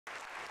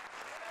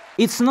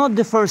It's not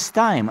the first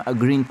time a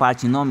Green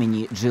Party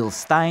nominee Jill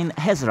Stein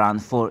has run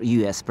for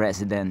US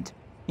president.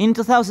 In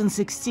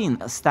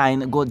 2016,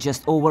 Stein got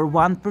just over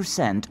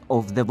 1%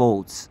 of the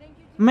votes.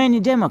 Many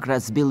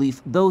Democrats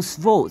believe those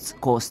votes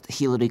cost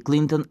Hillary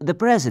Clinton the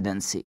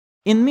presidency.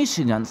 In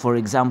Michigan, for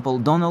example,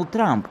 Donald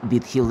Trump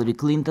beat Hillary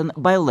Clinton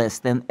by less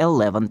than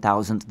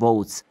 11,000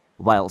 votes,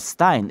 while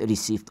Stein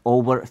received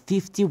over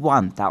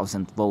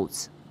 51,000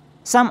 votes.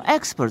 Some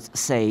experts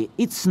say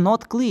it's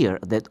not clear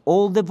that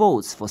all the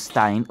votes for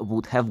Stein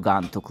would have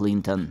gone to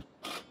Clinton.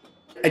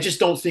 I just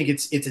don't think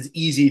it's as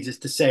easy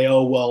just to say,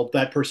 oh well,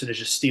 that person is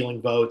just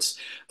stealing votes.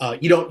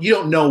 You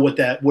don't know what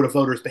a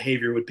voter's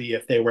behavior would be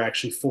if they were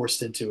actually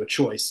forced into a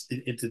choice,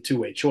 into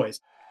two-way choice.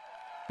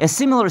 A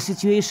similar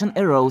situation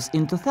arose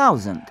in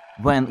 2000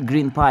 when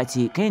Green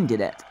Party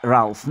candidate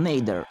Ralph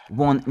Nader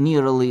won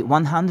nearly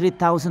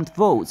 100,000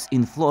 votes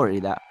in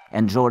Florida,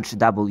 and George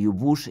W.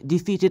 Bush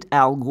defeated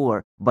Al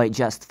Gore by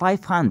just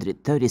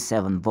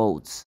 537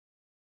 votes.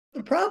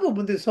 The problem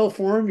with this whole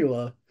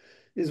formula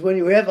is when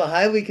you have a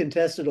highly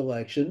contested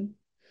election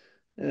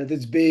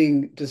that's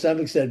being, to some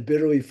extent,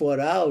 bitterly fought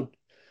out,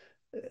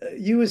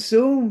 you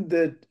assume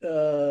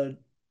that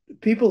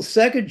people's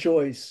second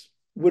choice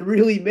would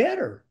really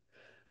matter.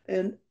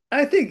 And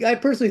I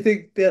personally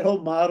think that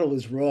whole model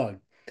is wrong.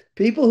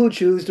 People who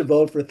choose to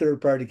vote for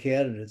third-party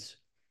candidates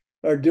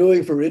are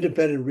doing for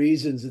independent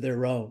reasons of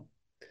their own.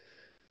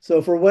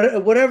 So for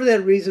whatever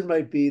that reason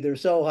might be, they're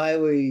so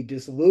highly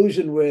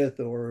disillusioned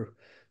with or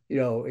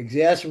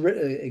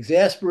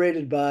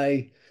exasperated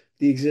by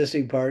the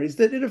existing parties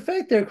that in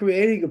effect they're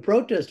creating a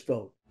protest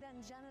vote.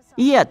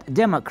 Yet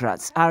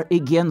Democrats are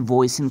again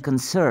voicing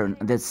concern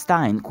that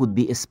Stein could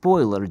be a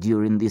spoiler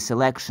during these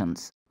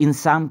elections, in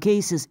some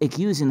cases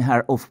accusing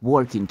her of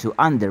working to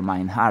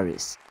undermine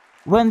Harris.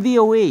 When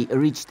VOA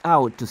reached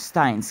out to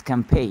Stein's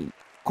campaign,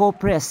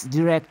 co-press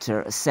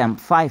director Sam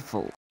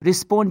Feifel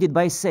responded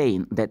by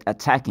saying that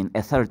attacking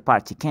a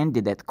third-party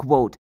candidate,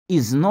 quote,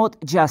 is not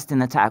just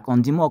an attack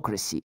on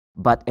democracy,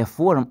 but a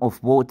form of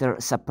voter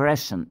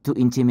suppression to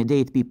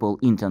intimidate people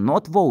into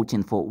not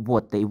voting for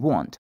what they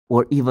want,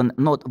 or even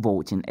not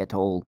voting at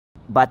all.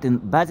 But in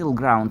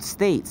battleground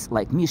states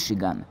like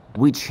Michigan,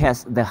 which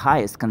has the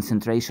highest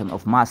concentration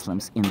of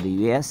Muslims in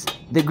the US,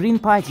 the Green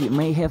Party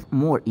may have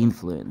more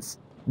influence.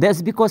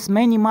 That's because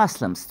many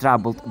Muslims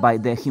troubled by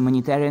the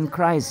humanitarian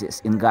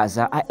crisis in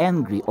Gaza are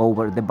angry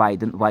over the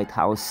Biden White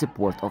House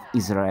support of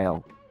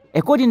Israel.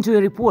 According to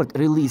a report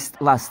released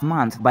last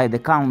month by the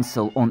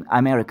Council on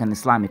American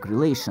Islamic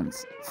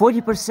Relations,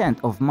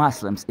 40% of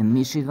Muslims in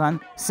Michigan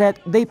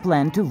said they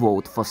plan to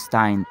vote for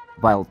Stein,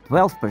 while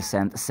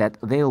 12% said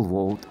they'll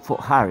vote for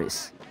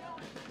Harris.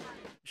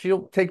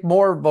 She'll take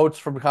more votes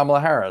from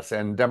Kamala Harris,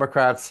 and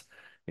Democrats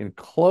in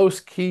close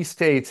key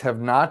states have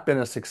not been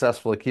as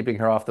successful at keeping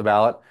her off the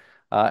ballot.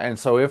 And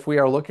so if we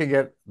are looking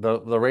at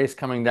the race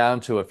coming down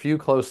to a few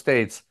close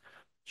states,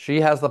 she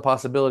has the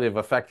possibility of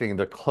affecting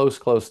the close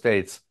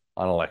states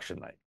on election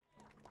night.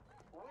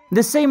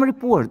 The same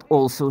report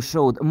also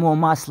showed more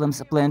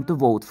Muslims plan to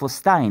vote for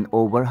Stein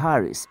over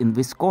Harris in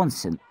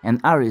Wisconsin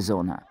and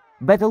Arizona,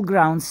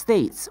 battleground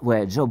states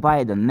where Joe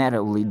Biden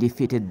narrowly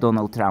defeated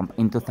Donald Trump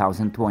in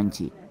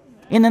 2020.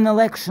 In an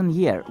election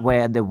year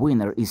where the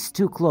winner is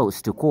too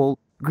close to call,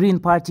 Green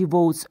Party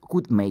votes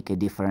could make a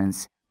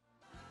difference.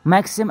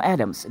 Maxim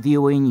Adams,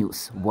 VOA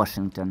News,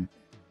 Washington.